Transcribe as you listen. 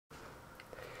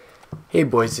Hey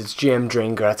boys, it's GM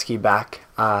Drain Gretzky back.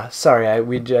 Sorry,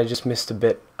 I just missed a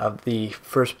bit of the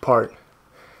first part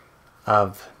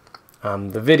of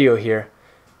the video here,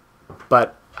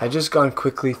 but I just gone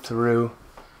quickly through.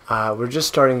 We're just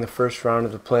starting the first round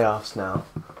of the playoffs now,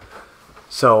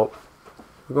 so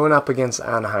we're going up against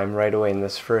Anaheim right away in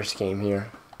this first game here,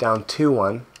 down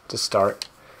 2-1 to start.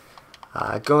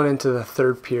 Going into the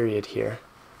third period here.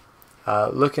 We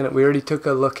already took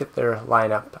a look at their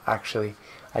lineup. Actually,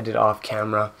 I did off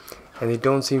camera, and they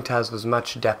don't seem to have as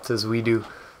much depth as we do.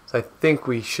 So I think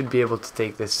we should be able to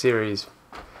take this series.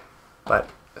 But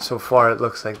so far it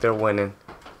looks like they're winning.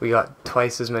 We got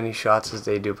twice as many shots as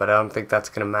they do, but I don't think that's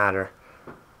gonna matter.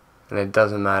 And it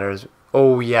doesn't matter.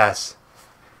 Oh yes,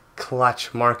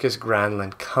 clutch Marcus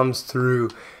Granlund comes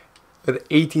through with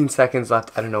 18 seconds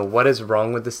left. I don't know what is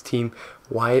wrong with this team,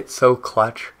 why it's so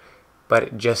clutch, but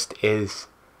it just is.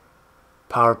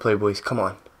 Power play, boys, come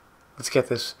on. Let's get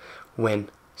this win.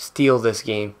 Steal this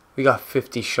game. We got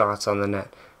 50 shots on the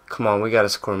net. Come on, we got to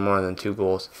score more than 2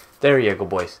 goals. There you go,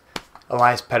 boys.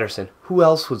 Elias Pettersson. Who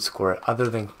else would score it other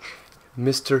than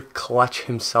Mr. Clutch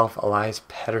himself, Elias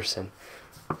Pettersson?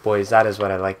 Boys, that is what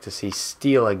I like to see.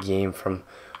 Steal a game from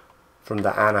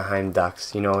the Anaheim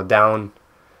Ducks. You know, down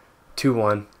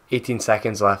 2-1, 18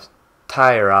 seconds left.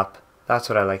 Tie her up. That's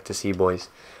what I like to see, boys.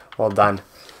 Well done.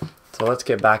 So let's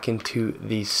get back into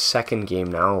the second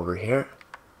game now over here.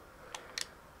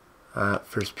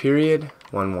 First period,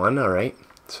 1-1, alright.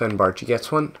 Sven Barchi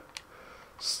gets one.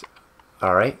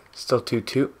 Alright, still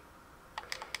 2-2.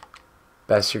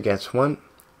 Besser gets one.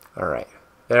 Alright,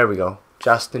 there we go.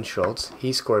 Justin Schultz,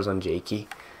 he scores on Jakey.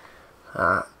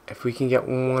 If we can get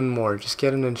one more, just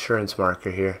get an insurance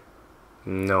marker here.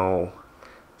 No,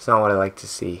 it's not what I like to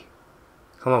see.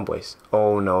 Come on, boys.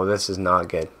 Oh, no, this is not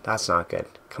good. That's not good.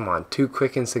 Come on, 2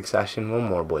 quick in succession. One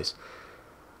more, boys.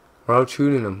 We're out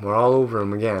shooting them. We're all over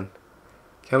them again.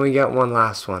 Can we get one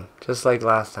last one? Just like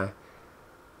last time.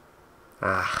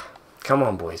 Come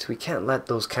on, boys. We can't let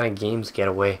those kind of games get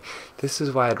away. This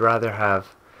is why I'd rather have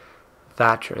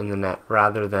Thatcher in the net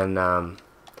rather than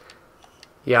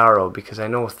Yarrow, because I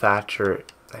know Thatcher,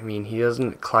 I mean, he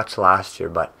doesn't clutch last year,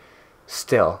 but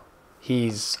still,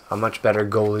 he's a much better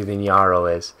goalie than Yarrow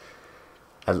is,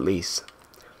 at least.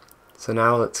 So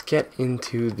now let's get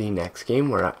into the next game.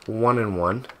 We're at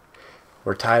 1-1.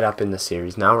 We're tied up in the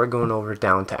series. Now we're going over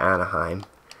down to Anaheim.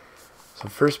 So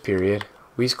first period,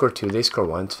 we score 2, they score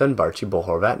 1. Sven Barchi, Bo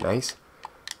Horvat, nice.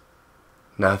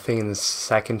 Nothing in the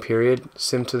second period.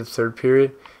 Sim to the third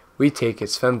period. We take it.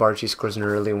 Sven Barchi scores an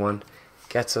early one.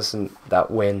 Gets us in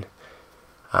that win.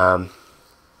 I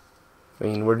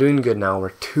mean, we're doing good now.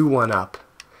 We're 2-1 up,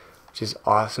 which is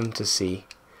awesome to see.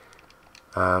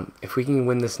 If we can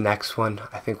win this next one,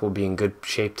 I think we'll be in good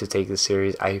shape to take the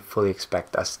series. I fully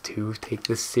expect us to take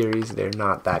this series. They're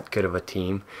not that good of a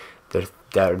team.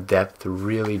 Their depth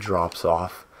really drops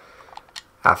off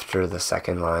after the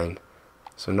second line.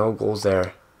 So no goals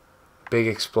there. Big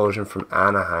explosion from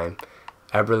Anaheim.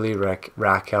 Eberle,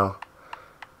 Raquel.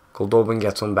 Goldobin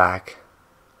gets one back.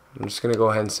 I'm just going to go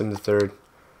ahead and sim the third.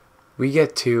 We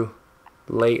get 2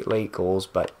 late goals,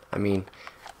 but I mean,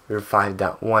 we were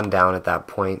 1 down at that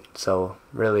point, so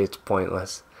really it's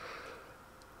pointless.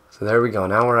 So there we go.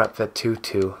 Now we're up at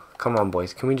 2-2. Come on,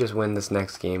 boys. Can we just win this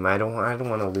next game? I don't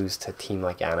want to lose to a team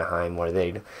like Anaheim where they,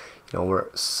 you know,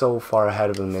 we're so far ahead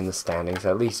of them in the standings,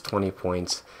 at least 20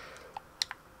 points.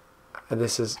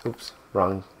 This is, oops,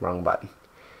 wrong button.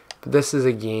 But this is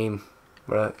a game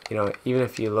where, you know, even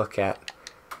if you look at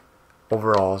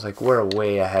overall, it's like we're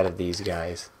way ahead of these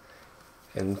guys.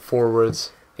 And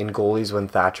forwards, in goalies when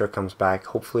Thatcher comes back,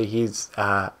 hopefully he's,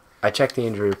 I checked the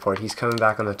injury report, he's coming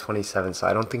back on the 27th, so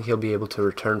I don't think he'll be able to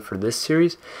return for this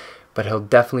series, but he'll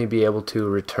definitely be able to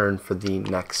return for the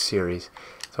next series.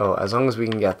 So as long as we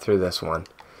can get through this one.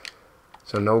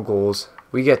 So no goals.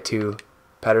 We get 2.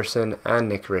 Pettersson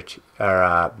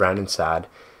and Brandon Saad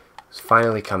is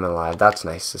finally coming alive. That's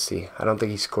nice to see. I don't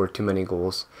think he scored too many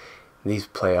goals in these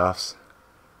playoffs.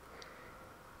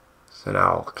 So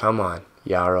now, come on,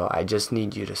 Yarrow. I just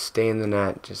need you to stay in the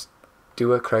net. Just do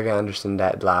what Craig Anderson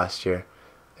did last year.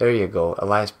 There you go.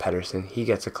 Elias Pettersson, he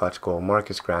gets a clutch goal.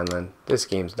 Marcus Granlund, this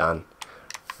game's done.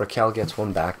 Raquel gets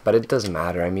one back, but it doesn't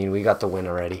matter. I mean, we got the win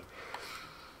already.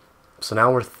 So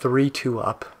now we're 3-2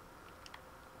 up.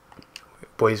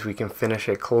 Boys, we can finish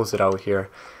it, close it out here.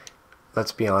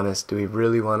 Let's be honest. Do we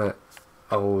really want to...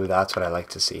 Oh, that's what I like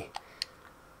to see.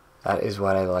 That is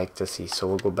what I like to see. So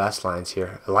we'll go best lines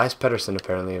here. Elias Pettersson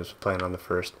apparently was playing on the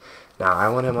first. Now, I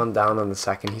want him down on the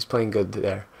second. He's playing good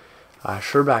there.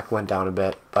 Sherback went down a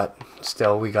bit, but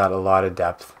still we got a lot of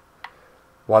depth.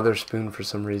 Wotherspoon for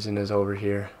some reason is over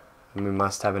here. and we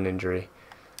must have an injury.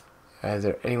 Is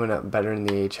there anyone better in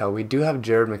the AHL? We do have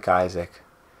Jared McIsaac.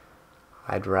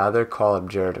 I'd rather call up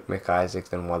Jared McIsaac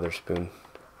than Wotherspoon.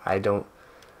 I don't...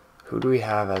 Who do we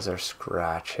have as our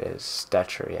scratches?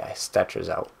 Stetcher. Yeah, Stetcher's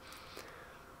out.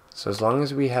 So as long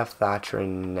as we have Thatcher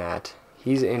in net,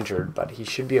 he's injured, but he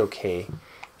should be okay.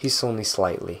 He's only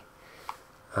slightly.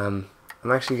 I'm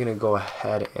actually going to go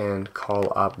ahead and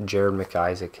call up Jared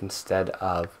McIsaac instead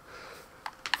of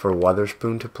for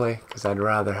Wotherspoon to play, because I'd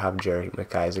rather have Jared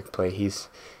McIsaac play.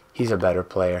 He's a better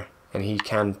player, and he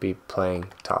can be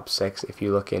playing top 6. If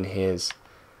you look in his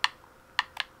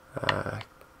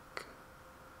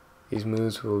these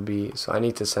moves will be, so I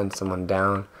need to send someone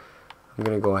down. I'm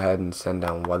going to go ahead and send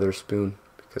down Wotherspoon,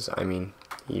 because I mean,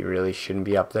 he really shouldn't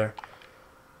be up there.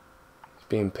 He's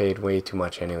being paid way too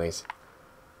much anyways.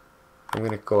 I'm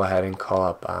going to go ahead and call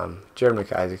up Jared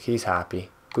McIsaac. He's happy.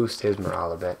 Boost his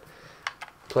morale a bit.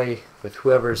 Play with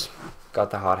whoever's got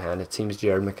the hot hand. It seems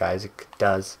Jared McIsaac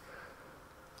does.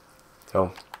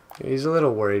 So he's a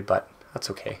little worried, but that's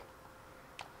okay.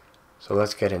 So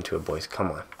let's get into it, boys.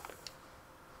 Come on.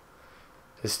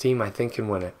 This team, I think, can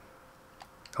win it.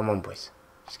 Come on, boys.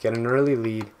 Just get an early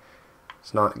lead.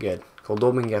 It's not good.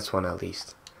 Goldobin gets one at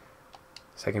least.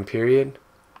 Second period.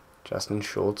 Justin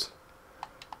Schultz.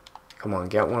 Come on,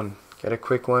 get one. Get a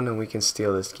quick one, and we can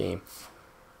steal this game.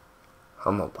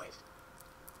 Come on, boys.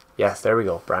 Yes, there we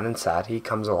go. Brandon Saad, he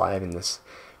comes alive in this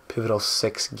pivotal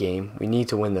 6th game. We need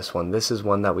to win this one. This is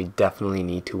one that we definitely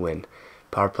need to win.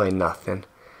 Power play, nothing.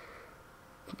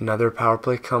 Another power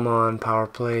play. Come on, power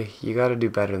play. You got to do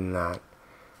better than that.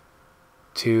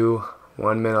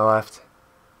 1 minute left.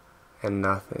 And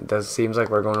nothing. It seems like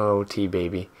we're going to OT,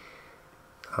 baby.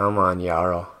 Come on,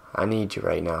 Yarrow. I need you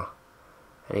right now.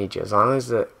 I need you. As long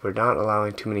as we're not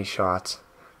allowing too many shots,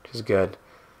 which is good.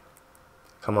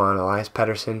 Come on, Elias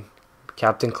Pettersson.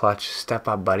 Captain Clutch. Step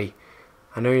up, buddy.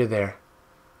 I know you're there.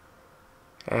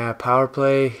 Yeah, power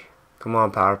play. Come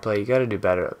on, power play. You got to do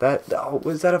better.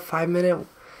 Was that a 5 minute?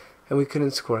 And we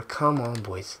couldn't score. Come on,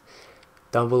 boys.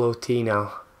 Double OT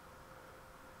now.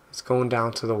 It's going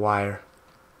down to the wire.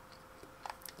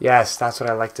 Yes, that's what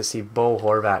I like to see. Bo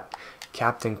Horvat,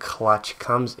 Captain Clutch,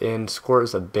 comes in,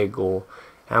 scores a big goal,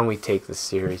 and we take the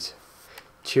series.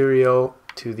 Cheerio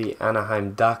to the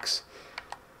Anaheim Ducks.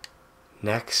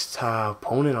 Next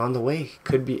opponent on the way.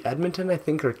 Could be Edmonton, I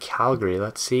think, or Calgary.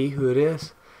 Let's see who it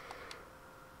is.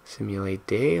 Simulate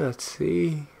day. Let's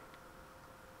see.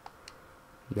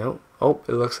 No. Oh,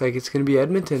 it looks like it's going to be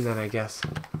Edmonton then, I guess.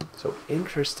 So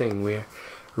interesting. We're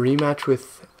rematch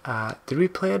with... did we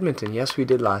play Edmonton? Yes, we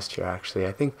did last year, actually.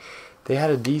 I think they had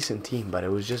a decent team, but it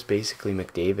was just basically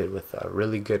McDavid with a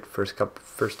really good first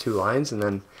 2 lines, and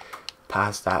then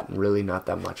past that, really not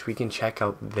that much. We can check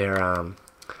out their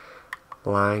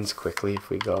lines quickly if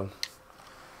we go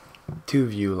to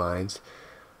view lines.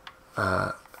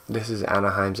 This is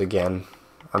Anaheim's again.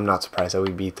 I'm not surprised that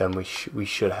we beat them. We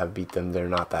should have beat them. They're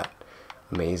not that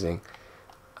amazing.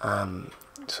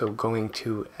 So going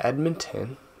to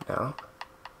Edmonton now.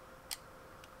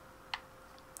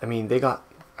 I mean, they got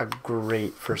a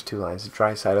great first 2 lines.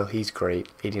 Draisaitl, he's great.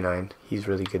 89, he's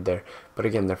really good there. But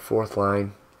again, their 4th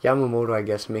line, Yamamoto, I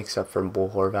guess, makes up for Bo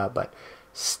Horvat, but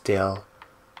still,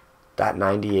 that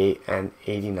 98 and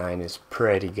 89 is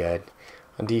pretty good.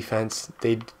 On defense,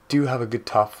 they do have a good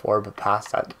top 4, but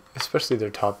past that, especially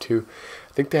their top 2,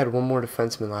 I think they had one more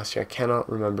defenseman last year. I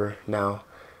cannot remember now,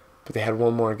 but they had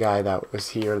one more guy that was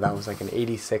here that was like an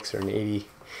 86 or an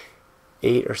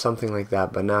 88 or something like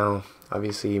that. But now,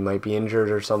 obviously, he might be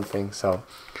injured or something, so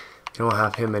they don't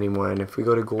have him anymore. And if we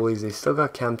go to goalies, they still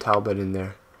got Cam Talbot in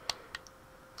there.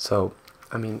 So,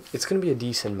 I mean, it's going to be a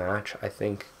decent match. I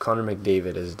think Connor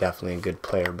McDavid is definitely a good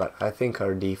player, but I think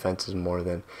our defense is more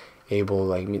than able.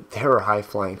 Like, I mean, they were high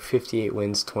flying, 58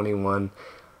 wins, 21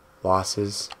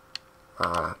 losses.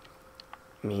 I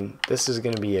mean, this is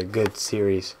going to be a good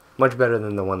series. Much better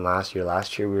than the one last year.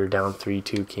 Last year we were down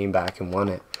 3-2, came back and won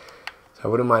it. So I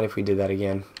wouldn't mind if we did that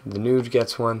again. The Nuge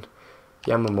gets one.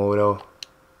 Yamamoto.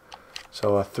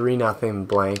 So a 3-0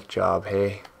 blank job,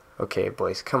 hey. Okay,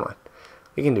 boys, come on.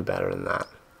 We can do better than that.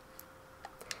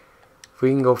 If we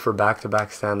can go for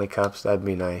back-to-back Stanley Cups, that'd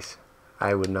be nice.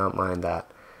 I would not mind that.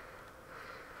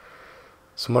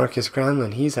 So Marcus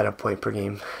Granlund, he's at a point per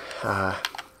game.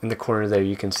 In the corner there,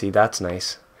 you can see that's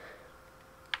nice.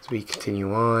 As we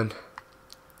continue on.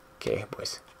 Okay,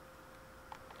 boys.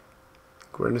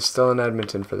 We're still in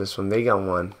Edmonton for this one. They got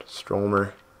one.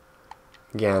 Stromer.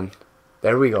 Again.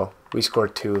 There we go. We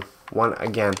scored 2. 1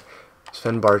 again.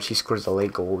 Sven Barchi scores a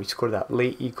late goal. We scored that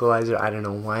late equalizer. I don't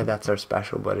know why that's our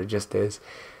special, but it just is.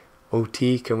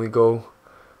 OT, can we go?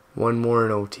 One more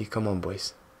in OT. Come on,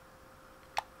 boys.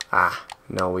 Ah,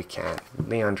 no, we can't.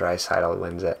 Leon Draisaitl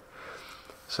wins it.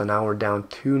 So now we're down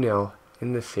 2-0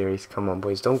 in the series. Come on,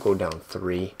 boys. Don't go down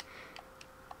 3.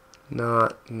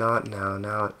 Not now.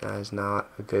 Now is not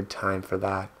a good time for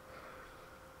that.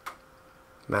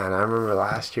 Man, I remember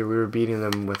last year we were beating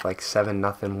them with like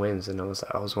 7-0 wins, and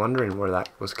I was wondering where that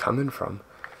was coming from.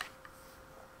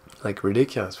 Like,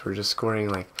 ridiculous. We're just scoring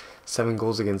like 7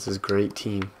 goals against this great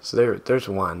team. So there's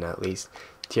one at least.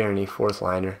 Tierney, 4th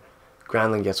liner.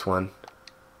 Granlund gets 1.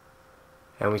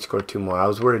 And we scored 2 more. I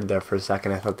was worried there for a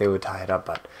second. I thought they would tie it up,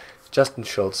 but Justin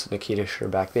Schultz, Nikita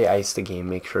Scherbak, they iced the game.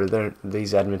 Make sure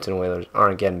these Edmonton Oilers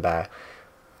aren't getting back.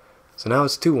 So now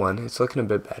it's 2-1. It's looking a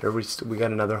bit better. We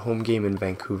got another home game in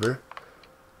Vancouver.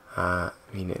 I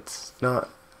mean, it's not,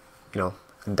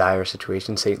 a dire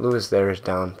situation. St. Louis there is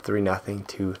down 3-0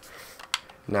 to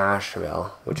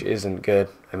Nashville, which isn't good.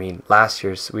 I mean, last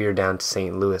year we were down to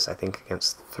St. Louis, I think,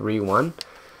 against 3-1,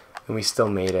 and we still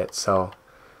made it. So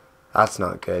that's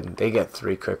not good. They get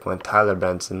 3 quick ones. Tyler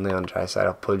Benson, Leon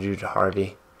Draisaitl, Hoi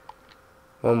Harvey.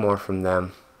 One more from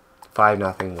them.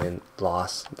 5-0 win,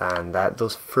 loss. And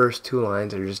those first 2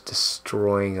 lines are just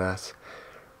destroying us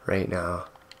right now.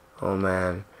 Oh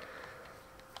man.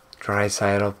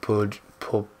 Draisaitl,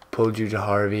 Hoi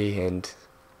Harvey, and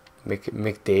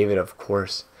McDavid, of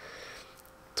course.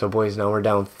 So boys, now we're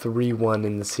down 3-1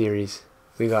 in the series.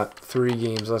 We got 3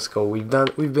 games. Let's go. We've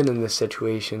been in this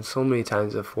situation so many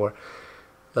times before.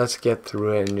 Let's get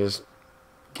through it and just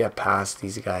get past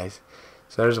these guys.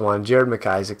 So there's one. Jared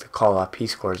McIsaac, the call up. He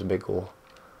scores a big goal.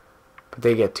 But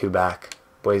they get 2 back.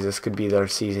 Boys, this could be their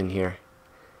season here.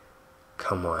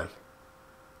 Come on.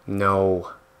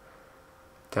 No.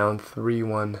 Down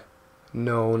 3-1.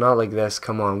 No, not like this.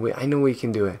 Come on. I know we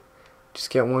can do it. Just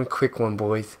get one quick one,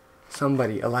 boys.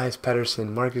 Somebody. Elias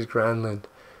Pettersson. Marcus Granlund.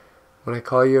 When I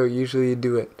call you, usually you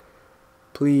do it.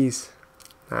 Please.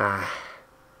 Ah.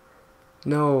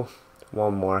 No.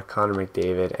 One more. Connor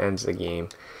McDavid ends the game.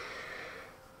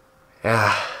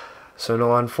 So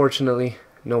no, unfortunately,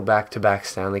 no back-to-back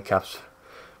Stanley Cups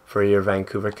for your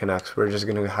Vancouver Canucks. We're just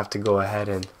going to have to go ahead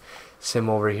and sim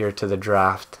over here to the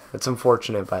draft. It's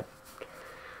unfortunate, but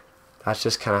that's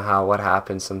just kind of what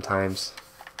happens sometimes.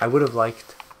 I would have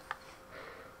liked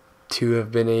to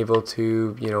have been able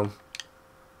to,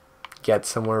 get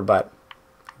somewhere, but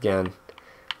again,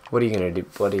 what are you going to do?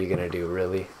 What are you going to do,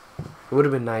 really? It would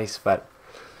have been nice, but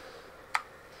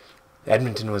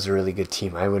Edmonton was a really good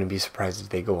team. I wouldn't be surprised if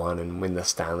they go on and win the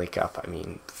Stanley Cup. I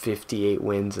mean, 58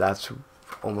 wins, that's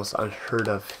almost unheard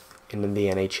of in the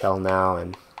NHL now.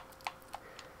 And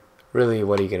really,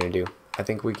 what are you going to do? I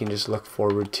think we can just look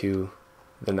forward to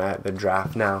the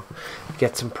draft now,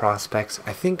 get some prospects.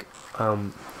 I think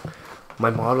my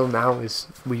model now is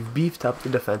we've beefed up the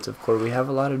defensive core. We have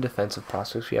a lot of defensive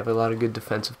prospects. We have a lot of good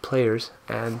defensive players,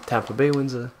 and Tampa Bay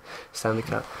wins the Stanley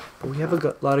Cup. But we have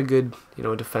a lot of good,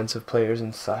 defensive players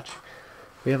and such.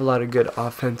 We have a lot of good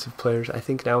offensive players. I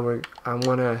think now I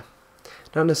want to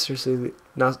not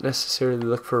necessarily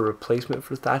look for a replacement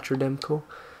for Thatcher Demko,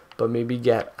 but maybe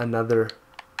get another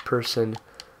person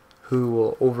who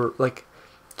will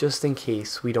just in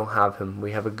case we don't have him,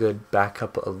 we have a good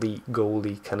backup elite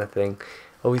goalie kind of thing.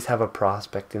 Always have a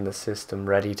prospect in the system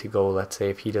ready to go, let's say,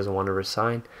 if he doesn't want to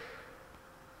resign.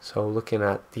 So looking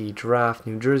at the draft,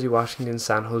 New Jersey, Washington,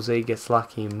 San Jose gets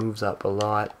lucky and moves up a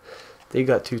lot. They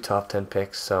got 2 top 10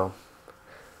 picks, so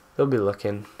they'll be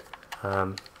looking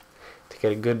to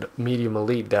get a good medium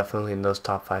elite definitely in those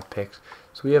top 5 picks.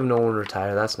 So we have no one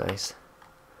retired, that's nice.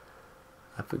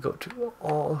 If we go to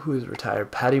who is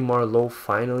retired, Patty Marleau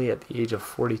finally at the age of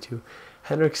 42.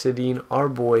 Henrik Sedin, our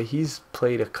boy, he's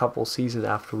played a couple seasons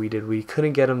after we did. We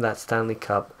couldn't get him that Stanley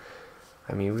Cup.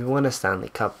 I mean, we won a Stanley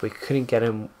Cup. We couldn't get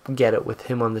it with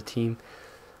him on the team.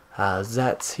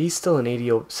 Zetz, he's still an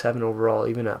 87 overall,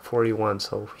 even at 41,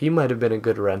 so he might have been a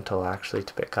good rental actually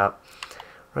to pick up.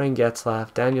 Ryan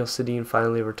Getzlaf, Daniel Sedin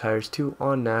finally retires too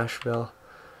on Nashville.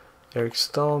 Eric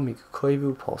Stahl, Mikko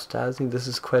Koivu, Paul Stastny. This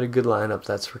is quite a good lineup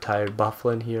that's retired.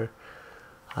 Bufflin here.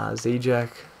 Zajac,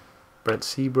 Brent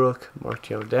Seabrook, Mark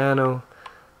Giordano.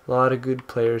 A lot of good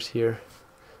players here.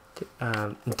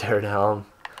 Darren Helm.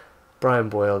 Brian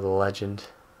Boyle, the legend.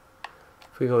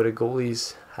 If we go to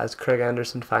goalies, has Craig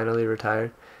Anderson finally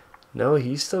retired? No,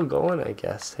 he's still going, I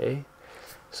guess, hey?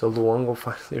 So Luongo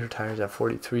finally retires at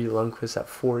 43. Lundqvist at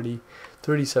 40.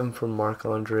 37 from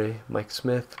Marc-Andre. Mike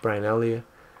Smith, Brian Elliott.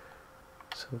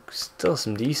 So still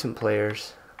some decent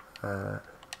players. Well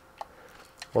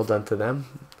done to them.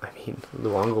 I mean,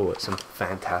 Luongo was some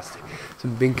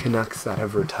big Canucks that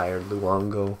have retired.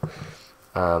 Luongo,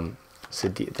 the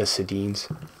Sedins.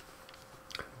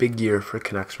 big year for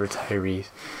Canucks retirees.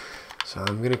 So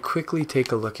I'm going to quickly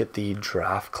take a look at the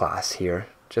draft class here,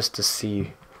 just to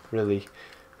see really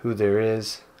who there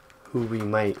is, who we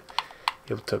might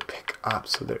be able to pick up.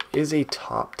 So there is a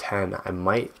top 10. I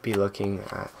might be looking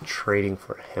at trading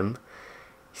for him.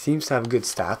 He seems to have good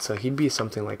stats, so he'd be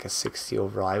something like a 60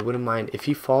 overall. I wouldn't mind if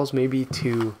he falls maybe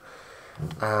to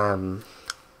 10th,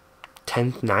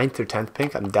 9th or 10th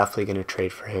pick. I'm definitely going to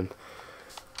trade for him.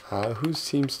 Who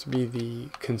seems to be the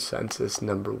consensus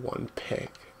 #1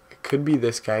 pick? It could be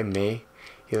this guy, May.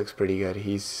 He looks pretty good.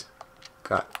 He's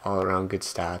got all around good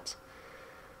stats.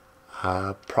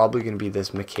 Probably going to be this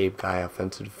McCabe guy,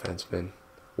 offensive defenseman.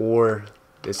 Or,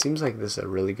 it seems like this is a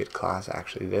really good class,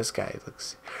 actually. This guy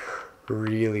looks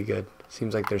really good.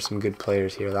 Seems like there's some good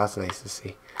players here. That's nice to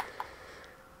see.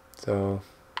 So,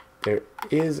 there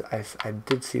is, I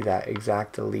did see that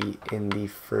exact elite in the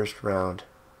first round.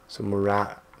 So,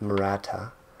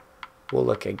 Murata, we'll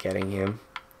look at getting him.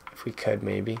 If we could,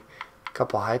 maybe. A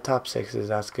couple high top 6s,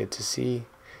 that's good to see.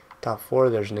 Top 4,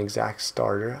 there's an exact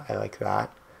starter. I like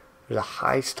that. There's a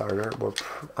high starter.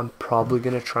 I'm probably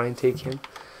going to try and take him.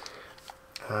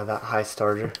 That high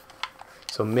starter.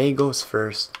 So May goes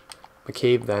first.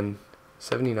 McCabe then.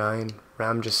 79.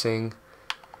 Ramjit Singh.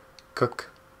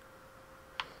 Cook.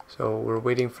 So we're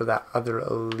waiting for that other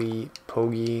elite.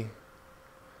 Pogge.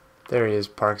 There he is.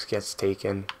 Parks gets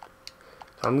taken.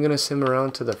 So I'm going to sim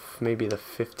around to maybe the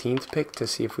 15th pick to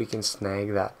see if we can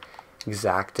snag that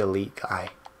exact elite guy.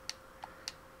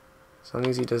 As long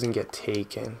as he doesn't get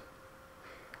taken.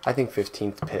 I think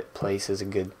 15th place is a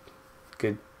good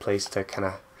place to kind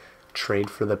of trade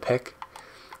for the pick.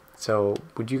 So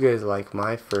would you guys like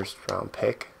my first round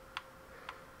pick?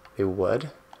 They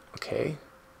would. Okay.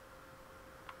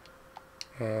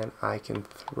 And I can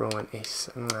throw in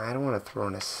I don't want to throw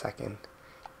in a second.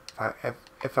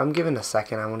 If I'm given a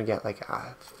second, I want to get like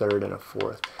a third and a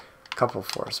fourth. A couple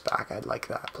fourths back. I'd like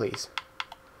that, please.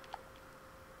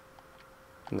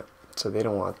 No. So they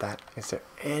don't want that. Is there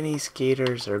any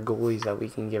skaters or goalies that we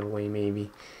can give away?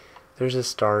 Maybe there's a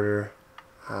starter.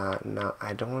 No,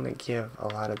 I don't want to give a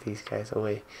lot of these guys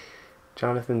away.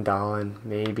 Jonathan Dahlin,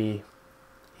 maybe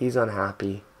he's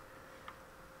unhappy.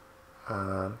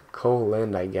 Cole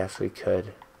Lind, I guess we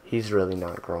could. He's really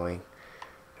not growing.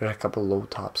 There's a couple low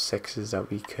top 6s that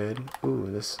we could.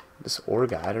 Ooh, this Orr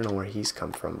guy, I don't know where he's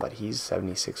come from, but he's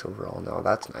 76 overall. No,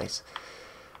 that's nice.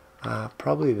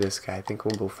 Probably this guy. I think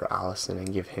we'll go for Allison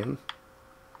and give him.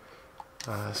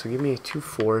 So give me a 2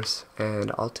 4s,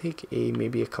 and I'll take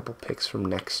maybe a couple picks from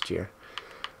next year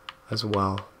as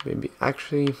well. Maybe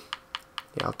actually,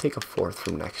 yeah, I'll take a 4th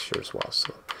from next year as well.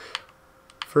 So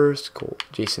first, cool.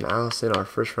 Jason Allison, our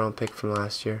first round pick from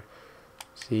last year.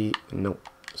 See, nope.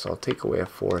 So I'll take away a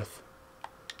 4th.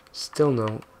 Still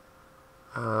no.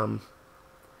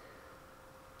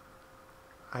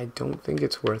 I don't think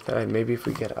it's worth it. Maybe if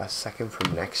we get a 2nd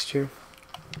from next year,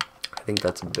 I think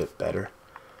that's a bit better.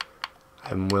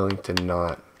 I'm willing to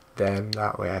not. Then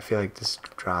that way, I feel like this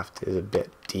draft is a bit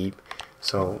deep.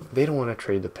 So they don't want to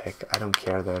trade the pick. I don't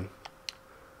care then.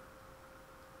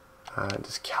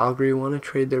 Does Calgary want to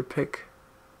trade their pick?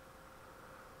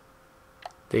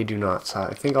 They do not. So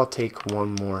I think I'll take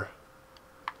one more.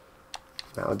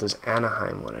 Now, does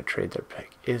Anaheim want to trade their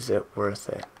pick? Is it worth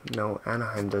it? No,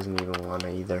 Anaheim doesn't even want to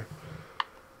either.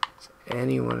 Does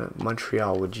anyone at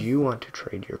Montreal, would you want to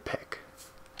trade your pick?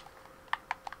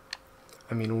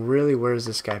 I mean, really, where is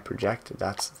this guy projected?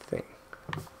 That's the thing.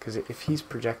 Because if he's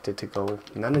projected to go,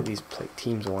 none of these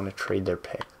teams want to trade their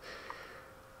pick.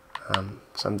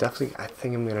 So I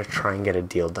think I'm going to try and get a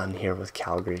deal done here with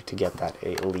Calgary to get that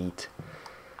elite.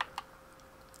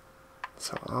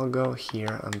 So I'll go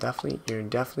here. You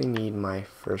definitely need my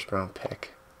first round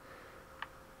pick.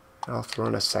 I'll throw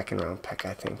in a 2nd round pick,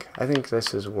 I think. I think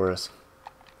this is worth.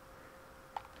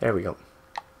 There we go.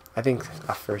 I think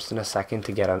a 1st and a 2nd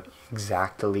to get an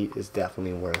exact elite is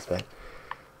definitely worth it.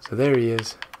 So there he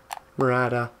is.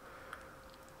 Murata.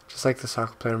 Just like the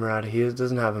soccer player Murata, he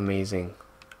doesn't have amazing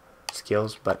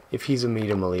skills, but if he's a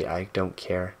medium elite, I don't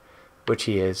care, which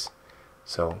he is.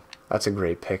 So that's a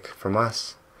great pick from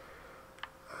us.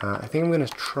 I think I'm going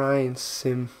to try and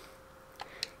sim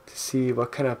to see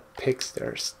what kind of picks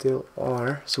there still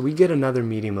are. So we get another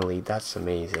medium elite. That's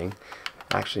amazing.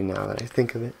 Actually, now that I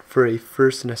think of it, for a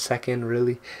 1st and a 2nd,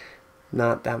 really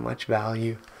not that much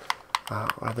value.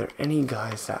 Are there any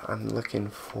guys that I'm looking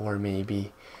for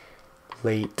maybe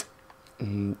late?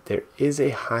 There is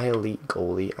a high elite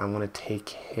goalie. I want to take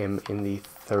him in the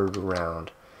 3rd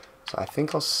round. So I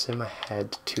think I'll sim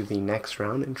ahead to the next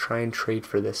round and try and trade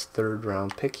for this 3rd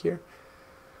round pick here.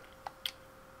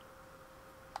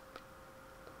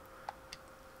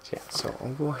 Yeah, so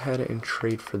I'll go ahead and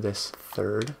trade for this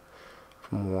third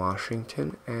from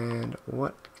Washington. And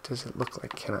what does it look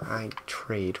like? Can I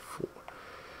trade for?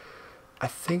 I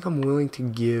think I'm willing to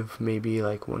give maybe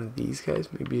like one of these guys,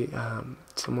 maybe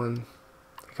someone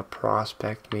like a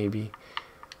prospect, maybe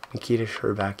Nikita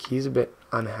Sherbak. He's a bit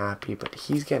unhappy, but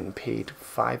he's getting paid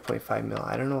 5.5 mil.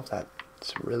 I don't know if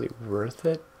that's really worth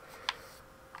it.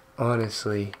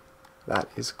 Honestly, that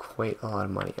is quite a lot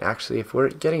of money. Actually, if we're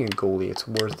getting a goalie, it's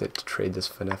worth it to trade this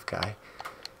Finef guy,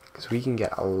 because we can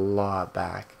get a lot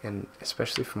back, and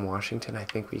especially from Washington, I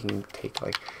think we can take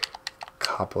like a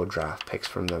couple draft picks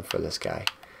from them for this guy.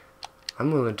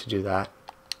 I'm willing to do that.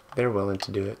 They're willing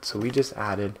to do it. So we just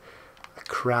added a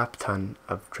crap ton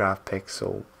of draft picks,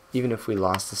 so even if we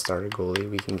lost the starter goalie,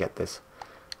 we can get this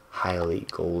high elite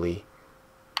goalie.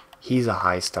 He's a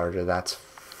high starter. That's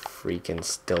freaking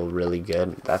still really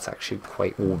good. That's actually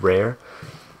quite rare,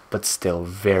 but still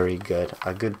very good.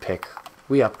 A good pick.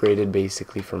 We upgraded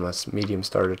basically from a medium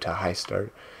starter to a high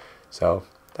starter, so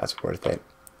that's worth it.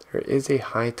 There is a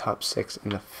high top 6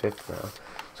 in the 5th round,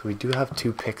 so we do have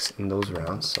 2 picks in those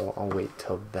rounds, so I'll wait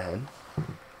till then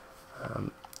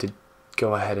to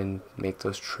go ahead and make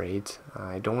those trades.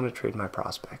 I don't want to trade my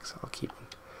prospects. I'll keep them.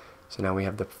 So now we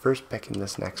have the first pick in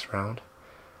this next round.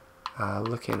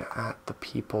 Looking at the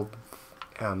people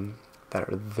that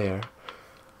are there,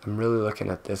 I'm really looking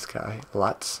at this guy,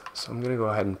 Lutz. So I'm going to go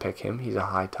ahead and pick him. He's a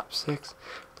high top 6,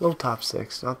 low top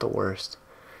 6, not the worst.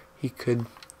 He could,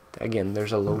 again,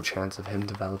 there's a low chance of him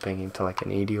developing into like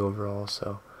an 80 overall,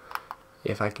 so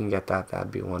if I can get that,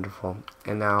 that'd be wonderful.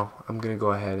 And now I'm going to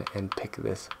go ahead and pick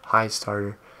this high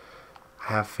starter.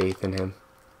 I have faith in him.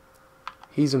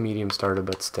 He's a medium starter,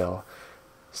 but still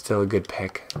a good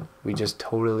pick. We just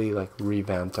totally like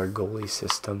revamped our goalie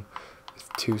system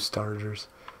with 2 starters.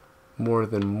 More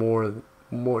than worth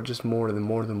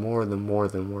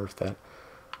it.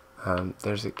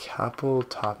 There's a couple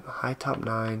high top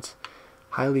 9s,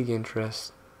 high league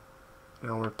interest.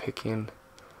 Now we're picking.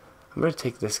 I'm gonna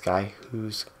take this guy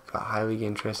who's got high league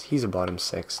interest. He's a bottom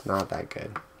 6, not that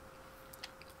good.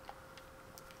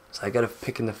 So I got a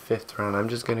pick in the 5th round. I'm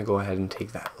just gonna go ahead and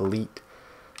take that elite.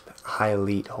 High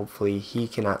elite. Hopefully he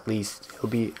can he'll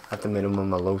be at the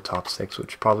minimum a low top 6,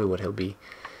 which is probably what he'll be.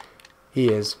 He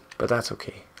is, but that's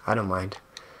okay. I don't mind.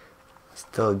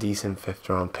 Still a decent 5th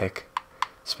round pick,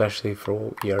 especially for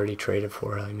what we already traded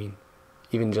for. I mean,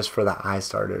 even just for that high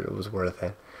starter, it was worth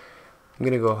it. I'm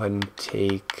gonna go ahead and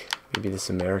take maybe this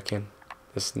American,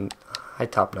 this high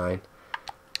top 9,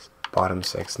 bottom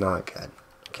 6, not good.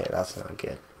 Okay, that's not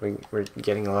good. We're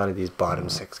getting a lot of these bottom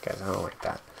 6 guys. I don't like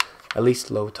that. At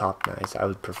least low top 9s I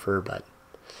would prefer, but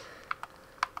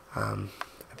I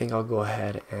think I'll go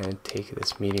ahead and take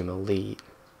this medium elite.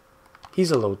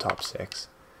 He's a low top 6.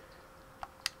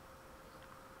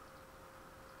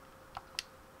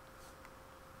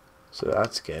 So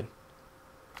that's good.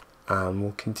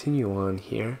 We'll continue on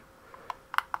here.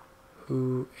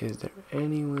 Who is there?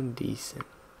 Anyone decent?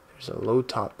 There's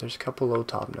a couple low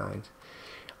top 9s.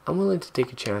 I'm willing to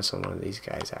take a chance on one of these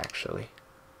guys actually.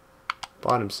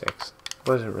 Bottom 6.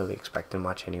 Wasn't really expecting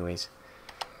much anyways.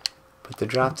 But the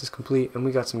draft is complete, and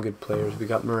we got some good players. We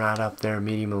got Murat up there,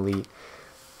 medium elite.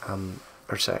 Our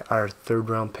 3rd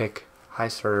round pick, high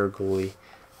starter goalie.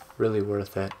 Really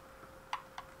worth it.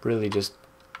 Really just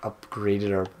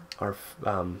upgraded our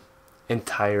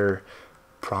entire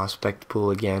prospect pool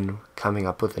again. Coming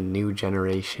up with a new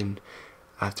generation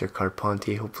after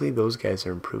Carpentier. Hopefully those guys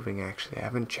are improving actually. I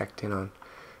haven't checked in on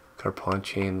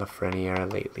Carpentier and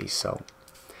Lafreniere lately, so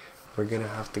we're gonna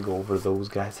have to go over those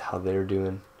guys, how they're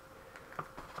doing.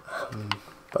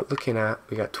 But looking at,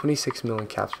 we got 26 million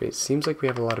cap space. Seems like we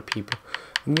have a lot of people.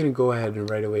 I'm gonna go ahead and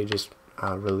right away just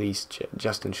release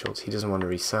Justin Schultz. He doesn't want to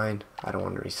resign. I don't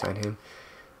want to resign him.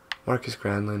 Marcus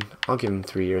Granlund, I'll give him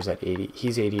 3 years at 80.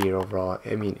 He's 80 overall.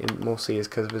 I mean, it mostly is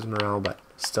because of his morale, but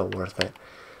still worth it.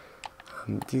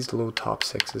 These low top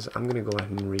 6s, I'm gonna go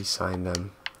ahead and re-sign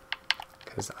them,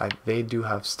 because they do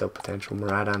have still potential.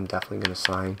 Murata, I'm definitely going to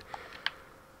sign.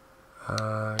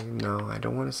 No, I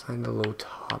don't want to sign the low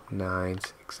top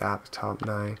 9s. Exact top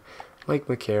 9. Mike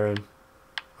McCarron,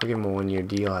 I'll give him a 1-year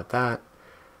deal at that.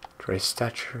 Trey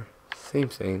Stetcher, same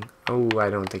thing. Oh, I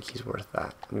don't think he's worth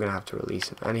that. I'm going to have to release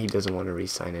him. And he doesn't want to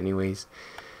re-sign anyways.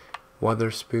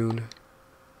 Witherspoon,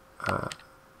 I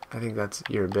think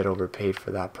you're a bit overpaid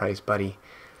for that price, buddy.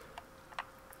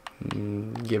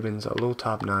 Gibbons, a low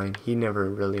top 9. He never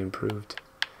really improved.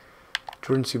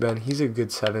 Jordan Subban, he's a good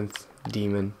 7th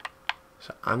demon.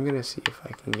 So I'm going to see if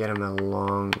I can get him a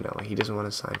long... No, he doesn't want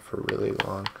to sign for really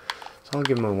long. So I'll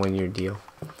give him a 1-year deal.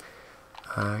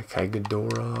 Kai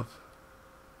Godorov.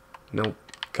 Nope.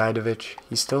 Gajdovich,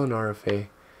 he's still an RFA.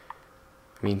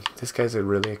 I mean, this guy's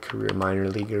really a career minor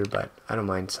leaguer, but I don't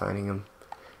mind signing him,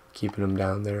 keeping him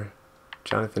down there.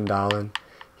 Jonathan Dahlen,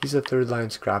 he's a third line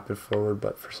scrapping forward,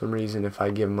 but for some reason, if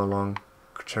I give him a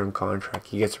long-term contract,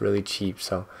 he gets really cheap.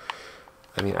 So,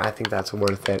 I mean, I think that's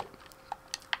worth it,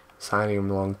 signing him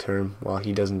long-term while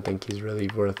he doesn't think he's really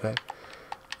worth it.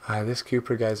 This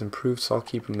Cooper guy's improved, so I'll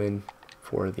keep him in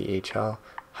for the HL.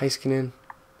 Heiskanen,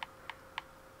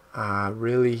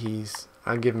 really,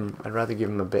 I'd rather give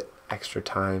him a bit extra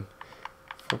time.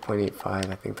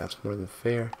 4.85, I think that's more than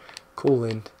fair.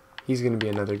 Coolin, he's going to be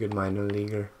another good minor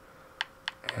leaguer.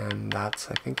 And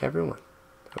that's, I think, everyone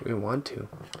that we want to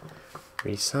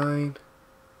re-sign.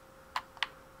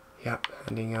 Yep,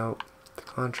 handing out the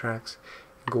contracts.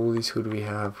 Goalies, who do we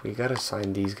have? We got to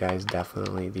sign these guys,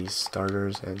 definitely, these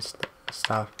starters and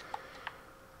stuff.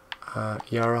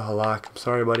 Yara Halak, I'm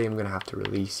sorry, buddy, I'm going to have to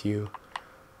release you.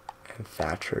 And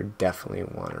Thatcher, definitely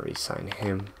want to re-sign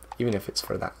him. Even if it's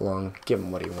for that long, give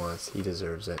him what he wants. He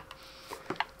deserves it.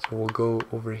 So we'll go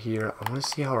over here. I want to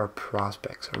see how our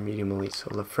prospects are medium elite. So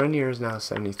Lafreniere is now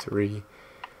 73.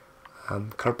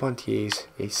 Carpentier's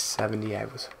a 70.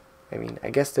 I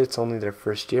guess it's only their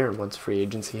first year, and once free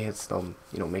agency hits, they'll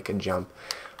make a jump.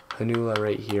 Hanula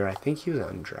right here. I think he was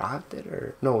undrafted,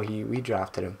 or no, we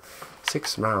drafted him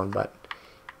 6th round. But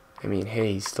I mean,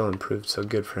 hey, he's still improved, so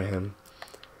good for him.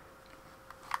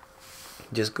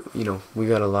 Just, we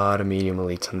got a lot of medium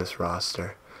elites on this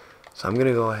roster. So I'm going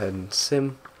to go ahead and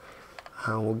sim.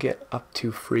 We'll get up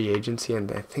to free agency,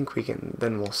 and I think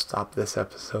then we'll stop this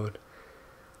episode.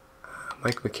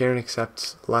 Mike McCarron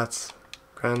accepts Lutz,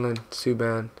 Granlund,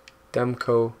 Subban,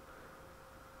 Demko.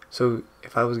 So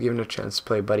if I was given a chance to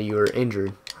play, buddy, you were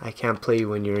injured. I can't play you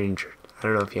when you're injured. I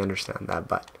don't know if you understand that,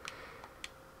 but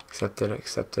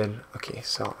accepted. Okay,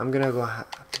 so I'm going to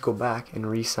have to go back and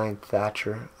re-sign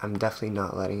Thatcher. I'm definitely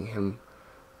not letting him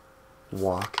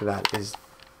walk. That is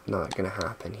not going to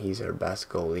happen. He's our best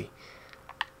goalie.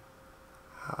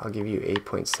 I'll give you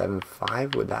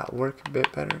 8.75. Would that work a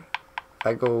bit better? If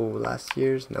I go last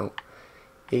year's, no.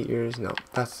 8 years, no.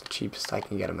 That's the cheapest I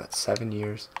can get him at, 7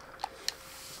 years.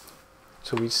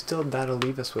 So that'll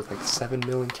leave us with like 7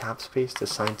 million cap space to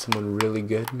sign someone really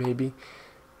good, maybe.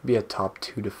 Be a top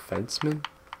 2 defenseman,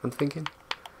 I'm thinking.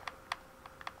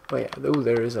 Oh yeah,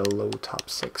 there is a low top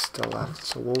 6 still left,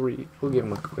 so we'll give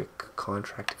him a quick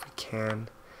contract if we can.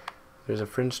 There's a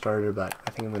fringe starter, but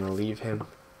I think I'm going to leave him.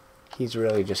 He's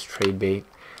really just trade bait.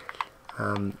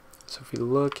 So if we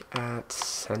look at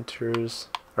centers,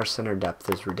 our center depth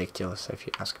is ridiculous, if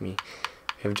you ask me.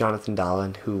 We have Jonathan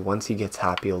Dahlen, who once he gets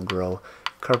happy, he'll grow.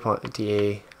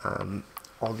 Carpentier,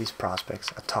 all these prospects,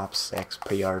 a top 6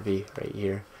 PRV right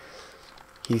here.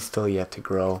 He's still yet to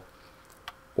grow.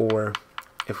 Or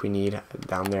if we need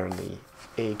down there in the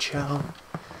AHL,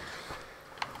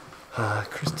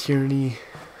 Chris Tierney,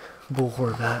 Bo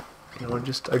Horvat,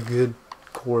 just a good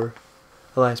core.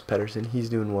 Elias Pettersson, he's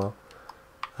doing well.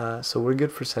 So we're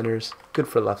good for centers, good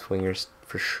for left wingers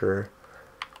for sure.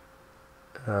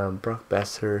 Brock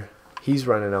Besser, he's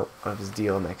running out of his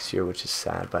deal next year, which is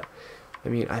sad, but I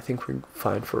mean, I think we're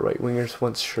fine for right wingers.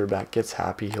 Once Sherback gets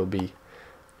happy, he'll be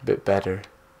a bit better.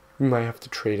 We might have to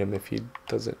trade him if he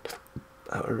doesn't.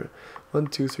 1,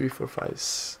 2, 3, 4,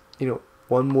 5.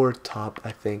 One more top,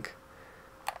 I think.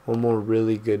 One more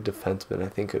really good defenseman, I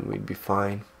think, and we'd be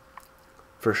fine.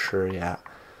 For sure, yeah.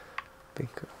 I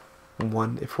think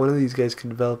if one of these guys can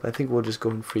develop, I think we'll just go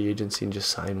in free agency and just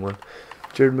sign one.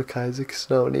 Jared McIsaac is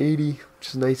now an 80, which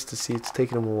is nice to see. It's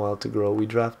taken him a while to grow. We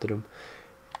drafted him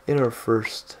in our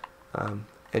first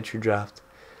entry draft.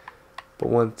 But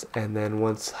once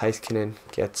Heiskanen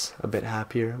gets a bit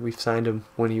happier, we've signed him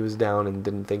when he was down and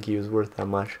didn't think he was worth that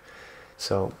much.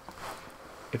 So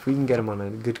if we can get him on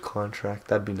a good contract,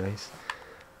 that'd be nice.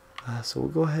 So we'll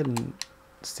go ahead and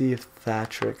see if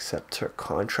Thatcher accepts our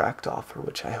contract offer,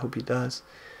 which I hope he does.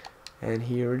 And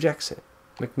he rejects it.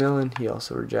 McMillan, he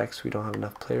also rejects. We don't have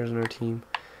enough players on our team.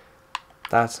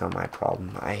 That's not my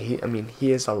problem. I mean,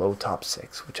 he is a low top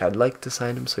 6, which I'd like to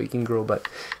sign him so he can grow, but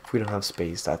if we don't have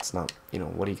space, that's not,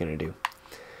 what are you going to do?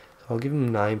 So I'll give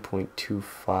him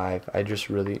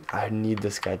 9.25. I need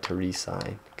this guy to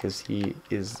re-sign because he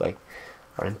is like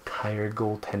our entire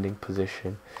goaltending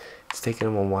position. It's taken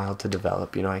him a while to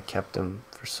develop. I kept him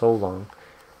for so long.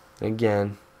 And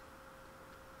again,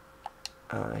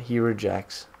 he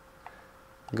rejects.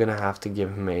 I'm going to have to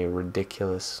give him a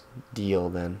ridiculous deal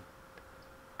then.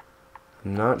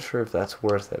 I'm not sure if that's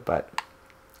worth it, but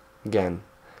again,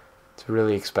 it's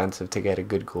really expensive to get a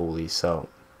good goalie, so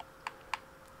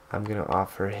I'm going to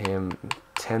offer him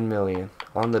 $10 million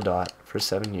on the dot for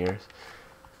 7 years.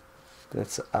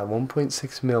 That's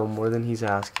 1.6 mil, more than he's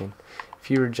asking. If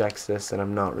he rejects this, then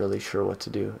I'm not really sure what to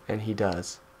do, and he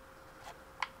does.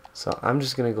 So I'm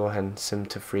just gonna go ahead and sim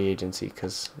to free agency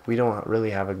because we don't really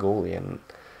have a goalie, and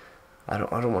I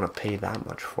don't want to pay that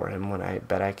much for him when I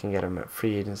bet I can get him at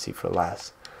free agency for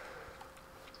less.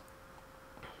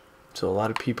 So a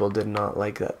lot of people did not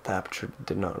like that Thatcher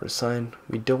did not resign.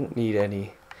 We don't need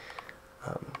any.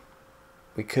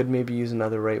 We could maybe use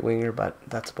another right winger, but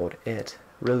that's about it.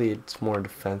 Really, it's more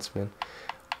defenseman.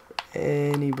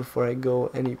 Before I go,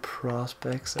 any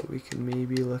prospects that we can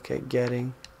maybe look at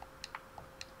getting?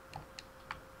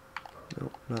 No,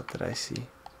 not that I see.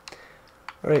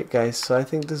 Alright guys, so I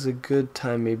think this is a good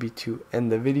time maybe to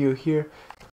end the video here.